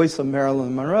the voice of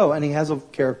Marilyn Monroe, and he has a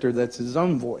character that's his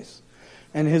own voice.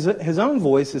 And his own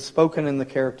voice is spoken in the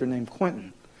character named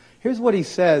Quentin. Here's what he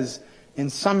says in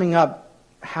summing up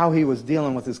how he was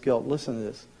dealing with his guilt. Listen to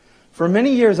this. For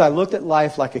many years I looked at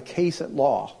life like a case at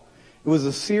law. It was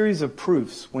a series of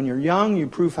proofs. When you're young, you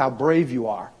prove how brave you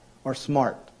are or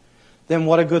smart. Then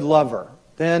what a good lover.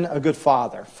 Then a good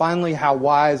father. Finally, how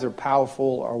wise or powerful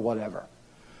or whatever.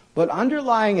 But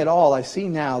underlying it all, I see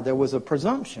now there was a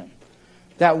presumption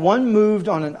that one moved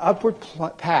on an upward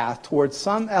path towards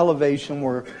some elevation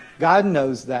where God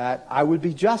knows that I would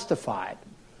be justified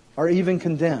or even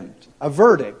condemned. A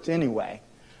verdict, anyway.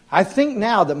 I think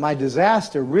now that my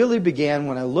disaster really began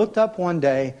when I looked up one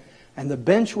day and the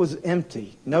bench was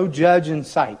empty, no judge in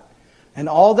sight. And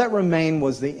all that remained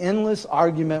was the endless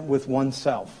argument with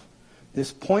oneself.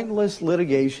 This pointless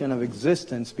litigation of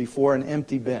existence before an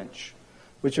empty bench,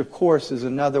 which of course is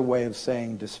another way of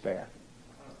saying despair.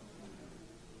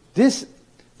 This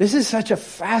is such a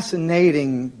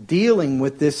fascinating dealing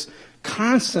with this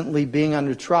constantly being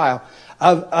under trial,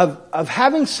 of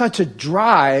having such a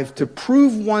drive to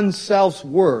prove oneself's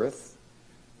worth,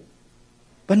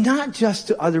 but not just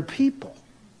to other people,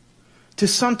 to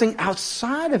something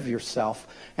outside of yourself.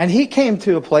 And he came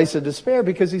to a place of despair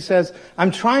because he says,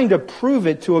 I'm trying to prove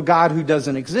it to a God who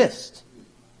doesn't exist.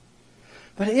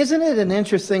 But isn't it an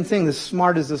interesting thing, as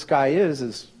smart as this guy is,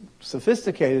 as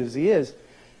sophisticated as he is,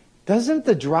 doesn't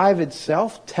the drive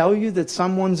itself tell you that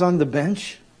someone's on the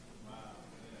bench?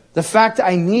 The fact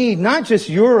I need not just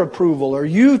your approval or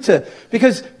you to,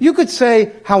 because you could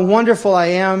say how wonderful I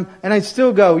am and I'd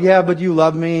still go, yeah, but you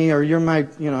love me, or you're my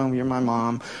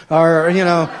mom, or,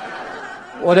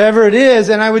 whatever it is,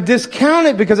 and I would discount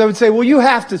it because I would say, well, you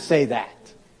have to say that.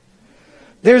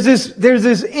 There's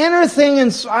this inner thing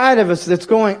inside of us that's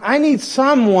going, I need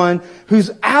someone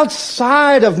who's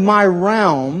outside of my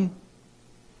realm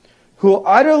who will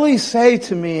utterly say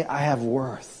to me, I have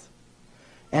worth.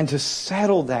 And to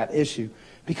settle that issue.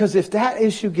 Because if that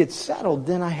issue gets settled,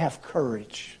 then I have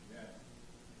courage.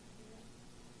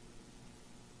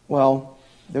 Well,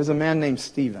 there's a man named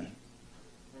Stephen.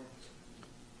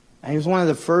 And he was one of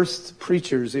the first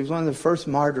preachers. He was one of the first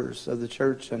martyrs of the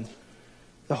church. And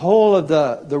the whole of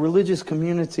the religious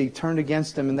community turned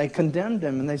against him. And they condemned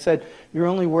him. And they said, you're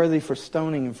only worthy for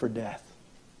stoning and for death.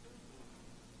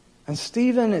 And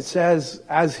Stephen, it says,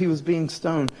 as he was being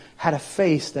stoned, had a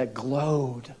face that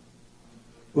glowed.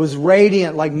 It was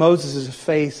radiant like Moses'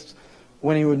 face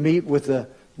when he would meet with the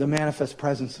manifest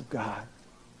presence of God.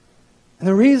 And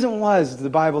the reason was, the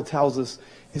Bible tells us,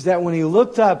 is that when he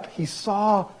looked up, he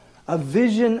saw a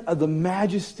vision of the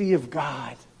majesty of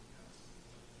God.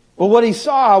 Well, what he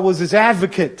saw was his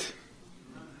advocate.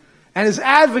 And his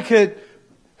advocate,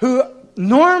 who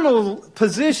normal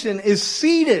position, is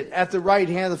seated at the right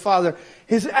hand of the Father.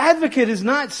 His advocate is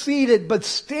not seated, but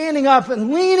standing up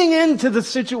and leaning into the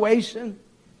situation.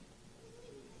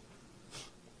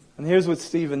 And here's what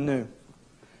Stephen knew.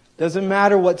 Doesn't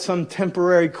matter what some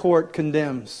temporary court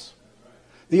condemns.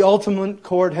 The ultimate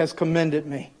court has commended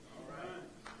me.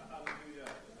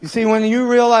 You see, when you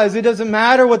realize it doesn't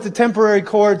matter what the temporary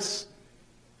courts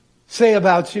say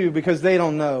about you because they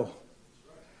don't know.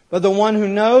 But the one who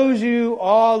knows you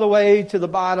all the way to the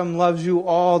bottom loves you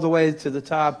all the way to the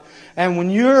top. And when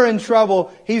you're in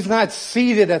trouble, He's not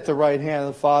seated at the right hand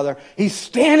of the Father. He's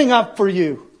standing up for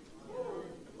you.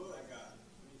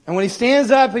 And when He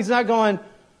stands up, He's not going,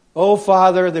 oh,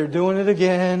 Father, they're doing it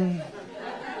again.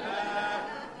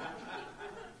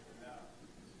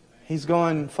 He's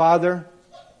going, Father,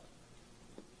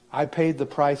 I paid the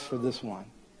price for this one.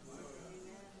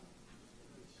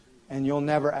 And you'll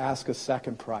never ask a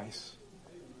second price.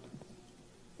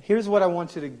 Here's what I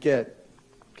want you to get.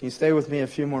 Can you stay with me a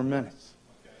few more minutes?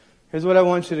 Here's what I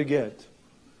want you to get.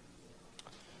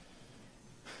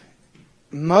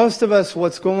 Most of us,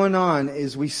 what's going on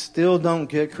is we still don't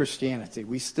get Christianity.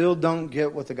 We still don't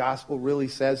get what the gospel really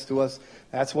says to us.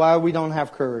 That's why we don't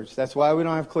have courage. That's why we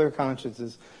don't have clear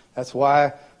consciences. That's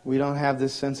why we don't have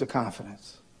this sense of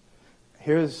confidence.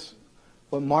 here's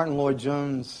what Martin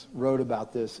Lloyd-Jones wrote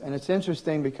about this. And it's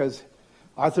interesting because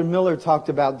Arthur Miller talked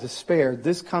about despair.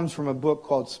 This comes from a book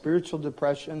called Spiritual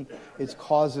Depression, Its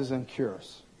Causes and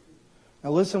Cures.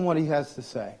 Now listen what he has to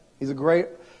say. He's a great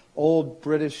old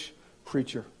British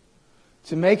preacher.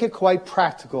 To make it quite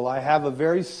practical, I have a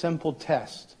very simple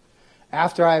test.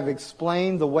 After I've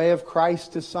explained the way of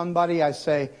Christ to somebody, I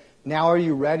say, now are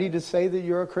you ready to say that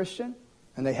you're a Christian?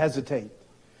 And they hesitate.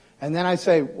 And then I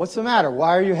say, what's the matter?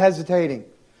 Why are you hesitating?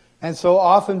 And so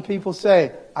often people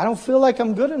say, I don't feel like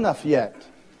I'm good enough yet.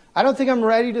 I don't think I'm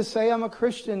ready to say I'm a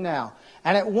Christian now.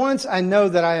 And at once I know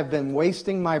that I have been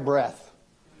wasting my breath.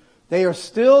 They are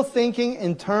still thinking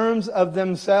in terms of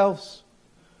themselves.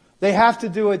 They have to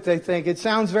do it, they think. It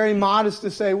sounds very modest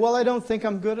to say, well, I don't think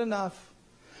I'm good enough.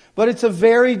 But it's a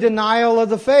very denial of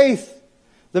the faith.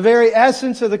 The very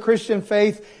essence of the Christian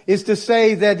faith is to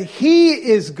say that He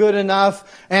is good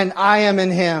enough and I am in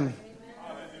Him.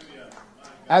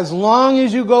 As long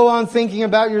as you go on thinking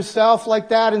about yourself like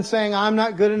that and saying, I'm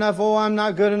not good enough, oh, I'm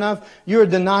not good enough, you're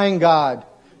denying God.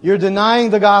 You're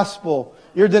denying the gospel.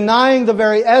 You're denying the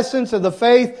very essence of the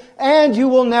faith, and you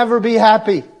will never be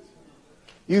happy.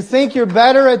 You think you're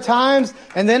better at times,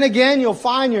 and then again you'll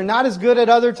find you're not as good at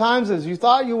other times as you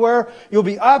thought you were. You'll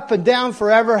be up and down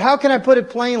forever. How can I put it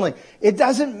plainly? It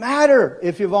doesn't matter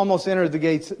if you've almost entered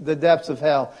the depths of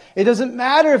hell. It doesn't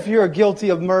matter if you're guilty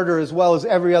of murder as well as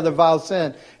every other vile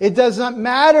sin. It does not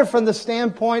matter from the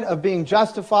standpoint of being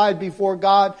justified before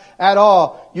God at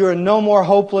all. You are no more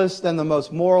hopeless than the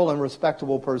most moral and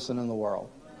respectable person in the world.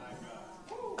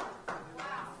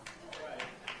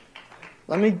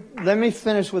 Let me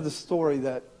finish with a story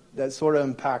that sort of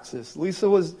impacts this. Lisa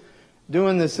was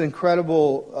doing this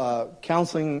incredible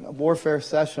counseling warfare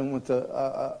session with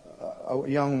a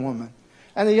young woman.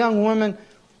 And the young woman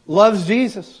loves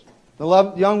Jesus.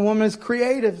 The young woman is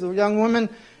creative. The young woman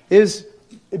is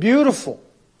beautiful.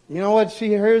 You know what she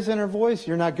hears in her voice?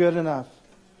 You're not good enough.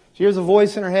 She hears a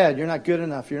voice in her head. You're not good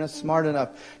enough. You're not smart enough.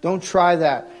 Don't try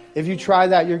that. If you try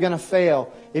that, you're going to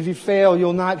fail. If you fail,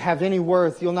 you'll not have any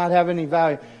worth. You'll not have any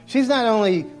value. She's not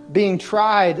only being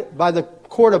tried by the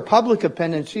court of public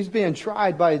opinion, she's being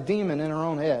tried by a demon in her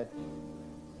own head.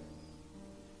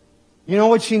 You know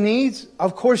what she needs?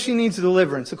 Of course she needs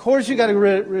deliverance. Of course you got to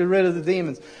get rid of the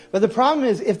demons. But the problem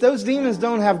is, if those demons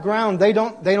don't have ground, they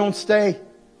don't stay.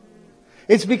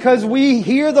 It's because we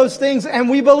hear those things and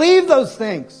we believe those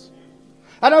things.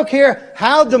 I don't care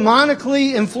how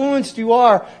demonically influenced you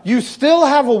are, you still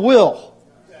have a will.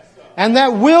 And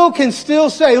that will can still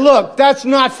say, look, that's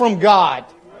not from God.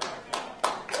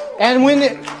 And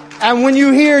when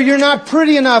you hear you're not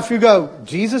pretty enough, you go,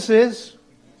 Jesus is.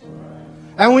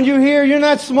 And when you hear you're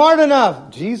not smart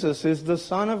enough, Jesus is the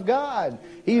Son of God.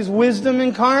 He's wisdom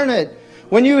incarnate.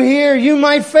 When you hear you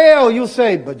might fail, you'll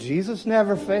say, but Jesus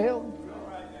never failed.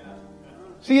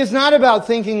 See, it's not about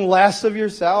thinking less of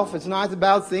yourself. It's not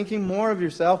about thinking more of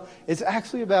yourself. It's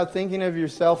actually about thinking of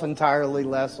yourself entirely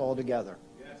less altogether.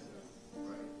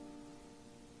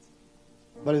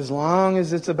 But as long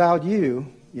as it's about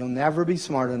you, you'll never be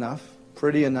smart enough,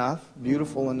 pretty enough,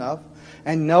 beautiful enough,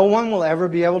 and no one will ever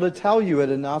be able to tell you it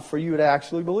enough for you to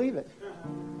actually believe it.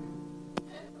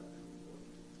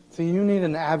 See, you need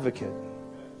an advocate.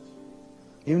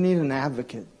 You need an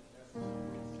advocate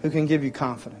who can give you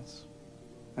confidence.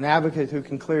 An advocate who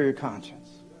can clear your conscience.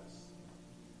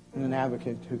 And an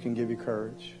advocate who can give you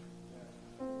courage.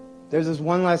 There's this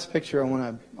one last picture I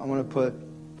want to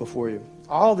put before you.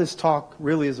 All this talk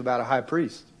really is about a high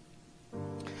priest.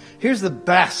 Here's the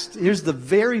best. Here's the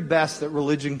very best that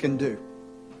religion can do.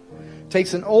 It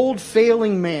takes an old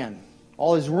failing man,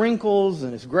 all his wrinkles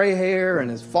and his gray hair and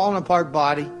his fallen apart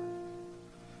body,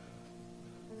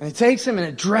 and it takes him and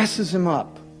it dresses him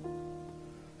up.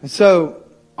 And so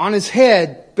on his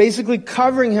head, basically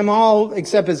covering him all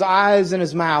except his eyes and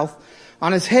his mouth,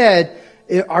 on his head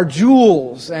are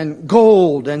jewels and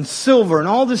gold and silver and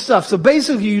all this stuff. So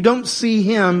basically you don't see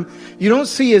him, you don't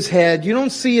see his head, you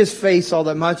don't see his face all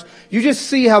that much. You just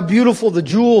see how beautiful the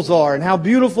jewels are and how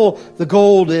beautiful the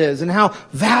gold is and how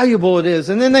valuable it is.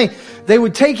 And then they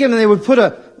would take him and they would put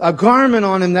a garment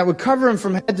on him that would cover him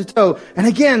from head to toe. And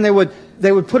again, they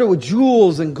would put it with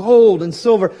jewels and gold and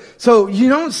silver. So you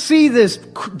don't see this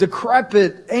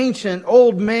decrepit, ancient,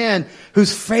 old man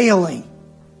who's failing.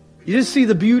 You just see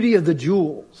the beauty of the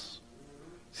jewels.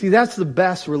 See, that's the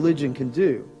best religion can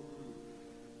do,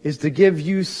 is to give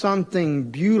you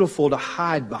something beautiful to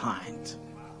hide behind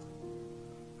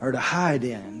or to hide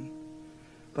in.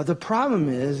 But the problem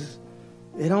is,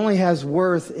 it only has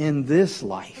worth in this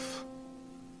life.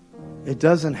 It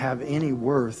doesn't have any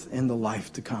worth in the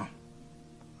life to come.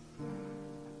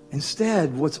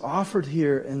 Instead, what's offered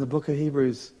here in the book of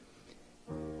Hebrews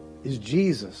is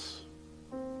Jesus.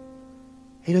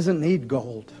 He doesn't need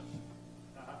gold.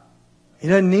 He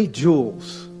doesn't need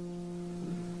jewels.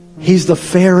 He's the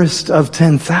fairest of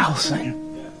 10,000.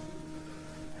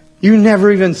 You've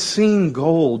never even seen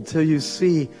gold till you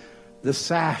see the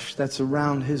sash that's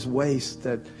around his waist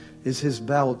that is his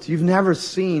belt. You've never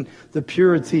seen the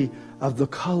purity of the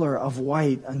color of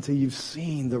white until you've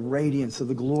seen the radiance of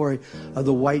the glory of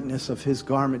the whiteness of his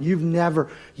garment. You've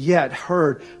never yet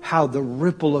heard how the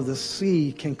ripple of the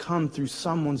sea can come through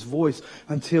someone's voice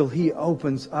until he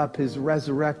opens up his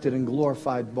resurrected and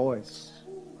glorified voice.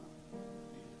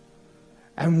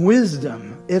 And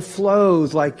wisdom, it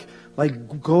flows like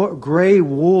gray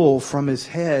wool from his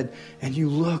head, and you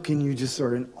look and you just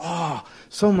are in awe.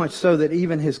 So much so that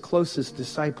even his closest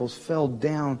disciples fell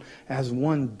down as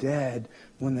one dead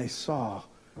when they saw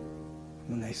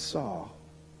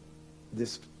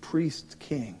this priest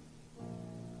king.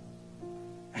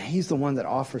 And he's the one that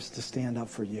offers to stand up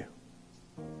for you.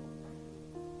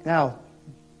 Now,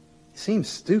 it seems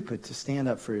stupid to stand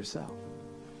up for yourself.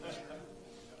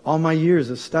 All my years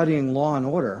of studying Law and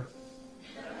Order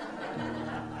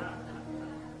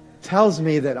tells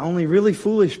me that only really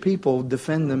foolish people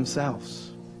defend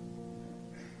themselves.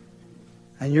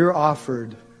 And you're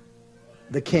offered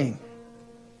the king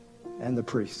and the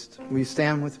priest. Will you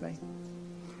stand with me?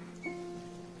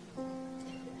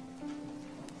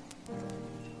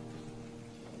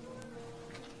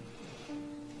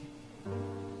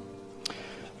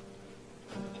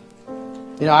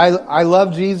 You know, I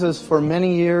loved Jesus for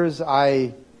many years.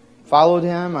 I followed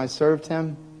him. I served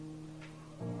him.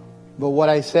 But what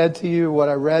I said to you, what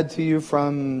I read to you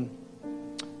from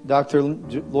Dr.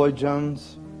 Lloyd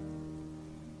Jones,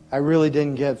 I really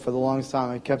didn't get for the longest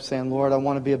time. I kept saying, Lord, I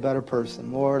want to be a better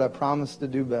person. Lord, I promise to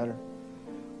do better.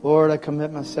 Lord, I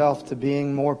commit myself to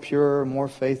being more pure, more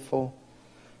faithful.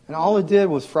 And all it did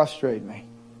was frustrate me.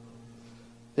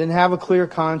 Didn't have a clear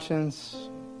conscience.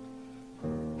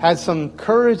 Had some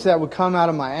courage that would come out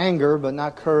of my anger, but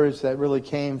not courage that really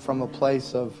came from a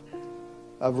place of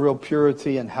real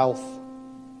purity and health.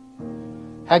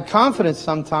 Had confidence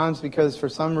sometimes because for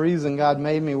some reason God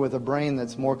made me with a brain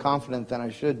that's more confident than I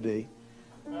should be.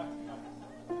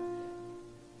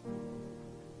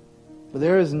 But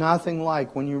there is nothing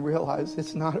like when you realize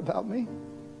it's not about me.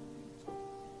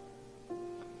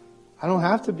 I don't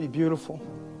have to be beautiful.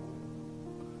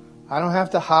 I don't have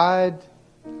to hide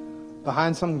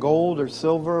behind some gold or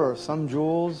silver or some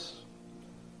jewels.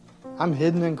 I'm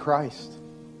hidden in Christ.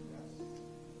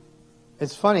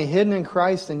 It's funny, hidden in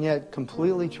Christ and yet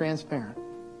completely transparent.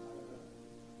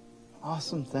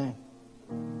 Awesome thing.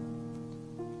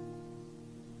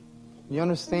 You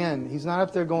understand, he's not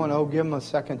up there going, oh, give him a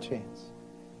second chance.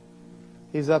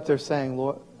 He's up there saying,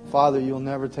 Lord, Father, you'll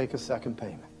never take a second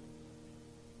payment.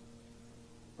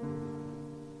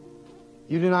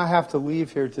 You do not have to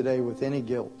leave here today with any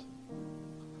guilt.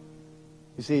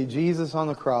 You see, Jesus on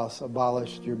the cross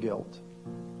abolished your guilt.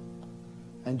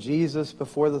 And Jesus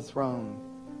before the throne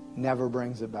never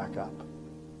brings it back up.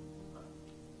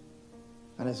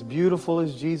 And as beautiful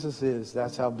as Jesus is,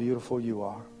 that's how beautiful you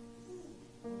are.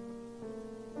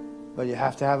 But you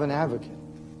have to have an advocate.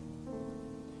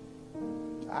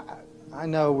 I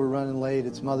know we're running late.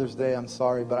 It's Mother's Day. I'm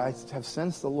sorry. But I have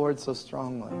sensed the Lord so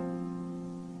strongly.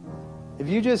 If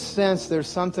you just sense there's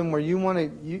something where you don't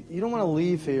want to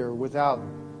leave here without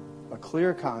a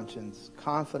clear conscience,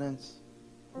 confidence,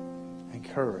 and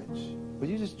courage, will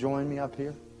you just join me up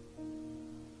here?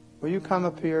 Will you come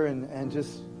up here and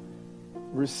just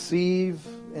receive,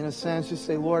 in a sense, just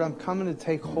say, Lord, I'm coming to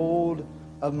take hold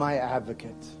of my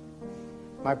advocate,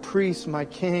 my priest, my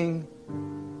king.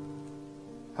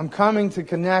 I'm coming to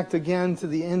connect again to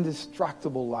the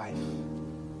indestructible life.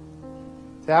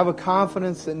 To have a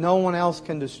confidence that no one else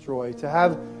can destroy. To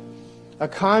have a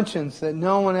conscience that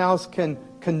no one else can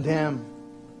condemn.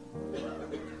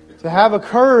 To have a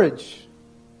courage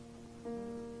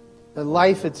that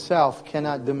life itself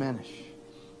cannot diminish.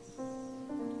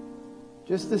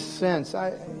 Just this sense.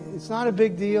 It's not a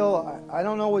big deal. I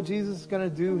don't know what Jesus is going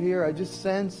to do here. I just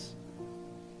sense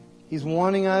He's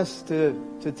wanting us to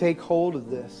take hold of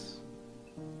this.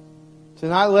 To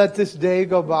not let this day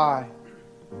go by.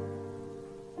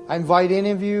 I invite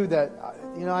any of you that,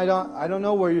 I don't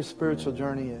know where your spiritual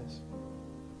journey is.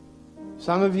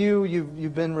 Some of you,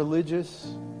 you've been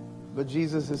religious, but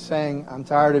Jesus is saying, I'm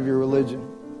tired of your religion.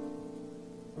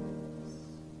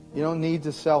 You don't need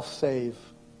to self-save.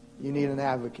 You need an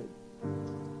advocate.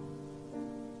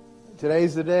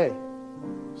 Today's the day.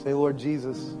 Say, Lord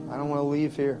Jesus, I don't want to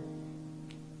leave here.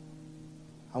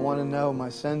 I want to know my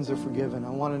sins are forgiven. I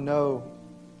want to know.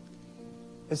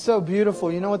 It's so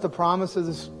beautiful. You know what the promise of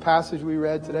this passage we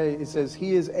read today? It says,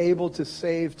 He is able to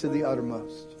save to the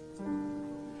uttermost.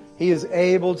 He is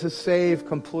able to save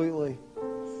completely.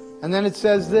 And then it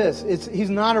says this. He's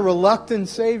not a reluctant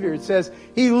Savior. It says,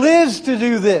 He lives to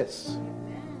do this.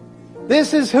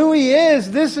 This is who He is.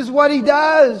 This is what He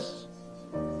does.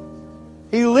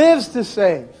 He lives to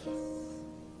save.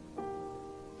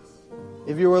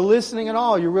 If you were listening at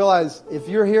all, you realize if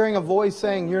you're hearing a voice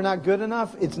saying you're not good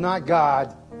enough, it's not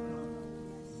God.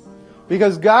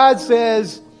 Because God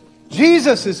says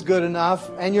Jesus is good enough,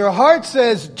 and your heart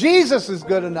says Jesus is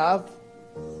good enough.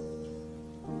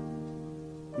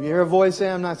 You hear a voice say,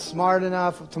 I'm not smart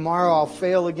enough, tomorrow I'll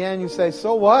fail again. You say,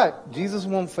 so what? Jesus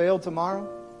won't fail tomorrow.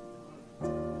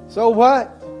 So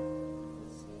what?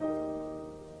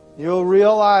 You'll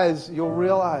realize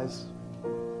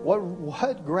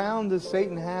what ground does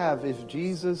Satan have if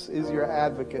Jesus is your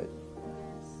advocate?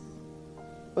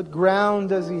 What ground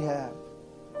does he have?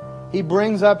 He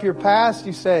brings up your past,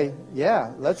 you say,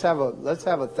 yeah, let's have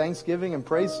a Thanksgiving and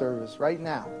praise service right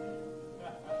now.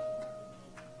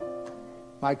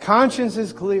 My conscience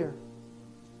is clear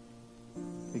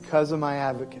because of my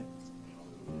advocate.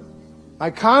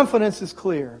 My confidence is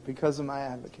clear because of my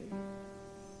advocate.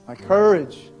 My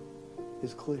courage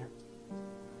is clear.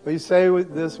 But you say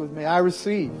this with me, I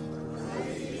receive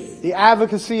the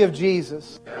advocacy of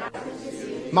Jesus,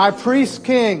 my priest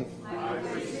king,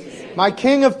 my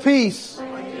king of peace,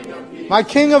 my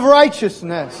king of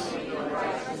righteousness,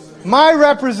 my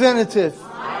representative,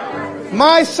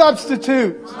 my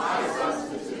substitute.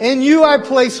 In you I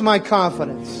place my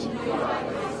confidence.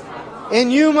 In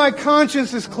you my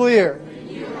conscience is clear.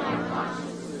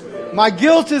 My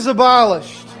guilt is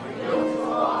abolished.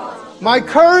 My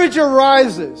courage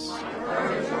arises.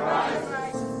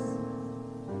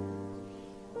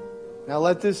 Now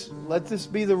let this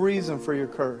be the reason for your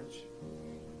courage.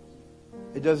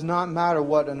 It does not matter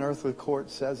what an earthly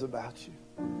court says about you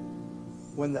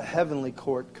when the heavenly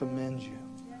court commends you.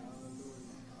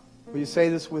 Will you say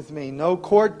this with me? No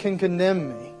court can condemn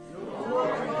me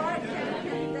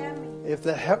if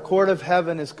the court of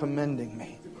heaven is commending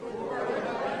me.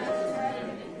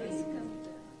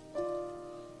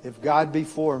 If God be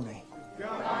for me,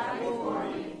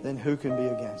 then who can be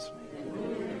against me?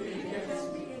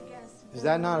 Is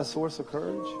that not a source of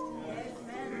courage?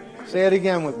 Say it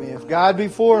again with me. If God be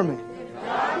for me,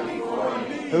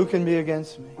 who can be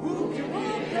against me?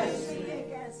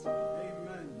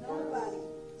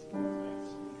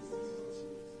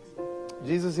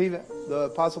 Jesus, the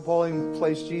Apostle Paul even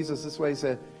placed Jesus this way. He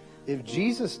said, if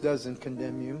Jesus doesn't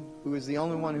condemn you, who is the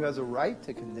only one who has a right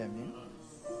to condemn you,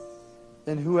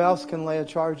 then who else can lay a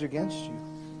charge against you?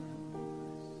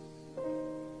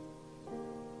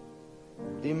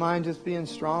 Do you mind just being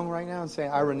strong right now and saying,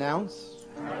 I renounce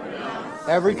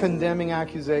every condemning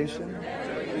accusation,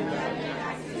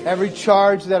 every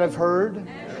charge that I've heard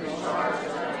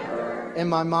in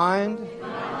my mind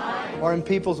or in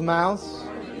people's mouths?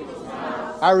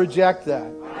 I reject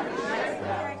that.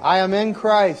 I am in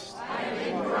Christ.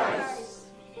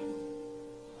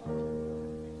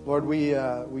 Lord, we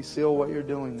seal what you're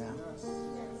doing now.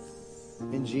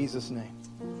 In Jesus' name.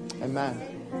 Amen.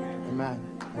 Amen.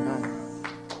 Amen.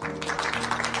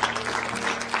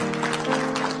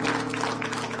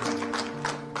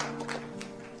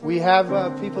 We have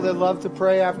people that love to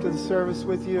pray after the service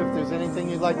with you. If there's anything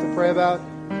you'd like to pray about,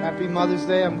 Happy Mother's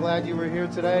Day. I'm glad you were here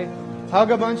today. Hug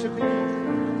a bunch of people.